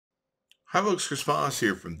Hi, folks. Chris Voss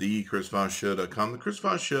here from the ChrisVossShow.com, the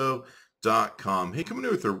ChrisVossShow.com. Hey, coming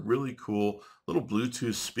in with a really cool little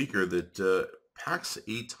Bluetooth speaker that packs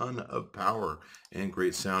a ton of power and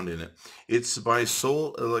great sound in it. It's by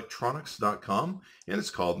soulelectronics.com and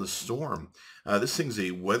it's called the Storm. This thing's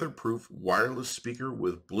a weatherproof wireless speaker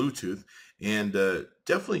with Bluetooth and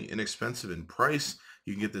definitely inexpensive in price.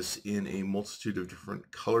 You can get this in a multitude of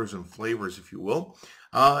different colors and flavors, if you will.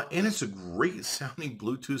 And it's a great sounding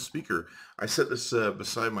Bluetooth speaker. I set this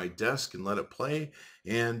beside my desk and let it play,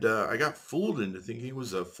 and I got fooled into thinking it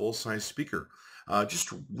was a full-size speaker.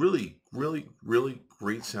 Just really, really, really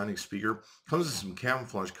great sounding speaker. Comes with some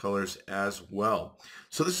camouflage colors as well.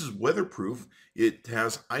 So this is weatherproof. It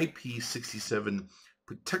has IP67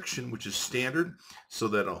 protection, which is standard, so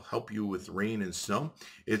that'll help you with rain and snow.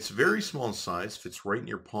 It's very small in size, fits right in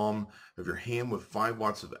your palm of your hand with 5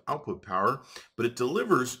 watts of output power, but it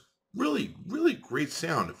delivers really, really great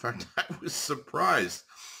sound. In fact, I was surprised.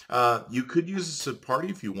 You could use this at a party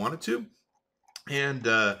if you wanted to, and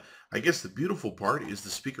I guess the beautiful part is the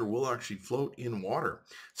speaker will actually float in water.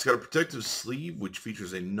 It's got a protective sleeve, which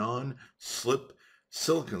features a non-slip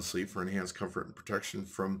silicone sleeve for enhanced comfort and protection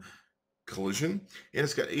from collision, and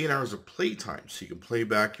it's got 8 hours of playtime, so you can play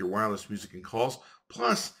back your wireless music and calls.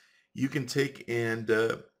 Plus, you can take and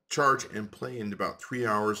charge and play in about 3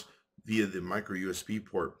 hours via the micro USB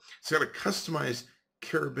port. It's got a customized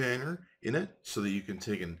carabiner in it so that you can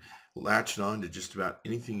take and latch it on to just about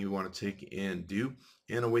anything you want to take and do,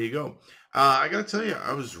 and away you go. I gotta tell you,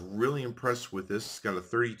 I was really impressed with this. It's got a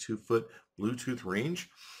 32-foot Bluetooth range,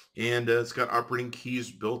 and it's got operating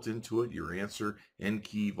keys built into it, your answer, end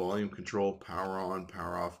key, volume control, power on,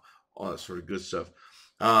 power off, all that sort of good stuff.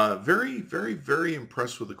 Very, very, very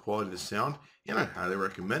impressed with the quality of the sound, and I highly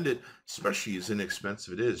recommend it, especially as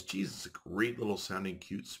inexpensive it is. Geez, it's a great little sounding,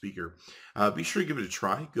 cute speaker. Be sure to give it a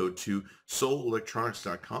try. Go to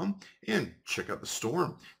soulelectronics.com and check out the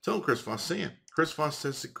Storm. Tell them Chris Voss saying, Chris Voss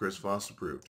says that Chris Voss approved.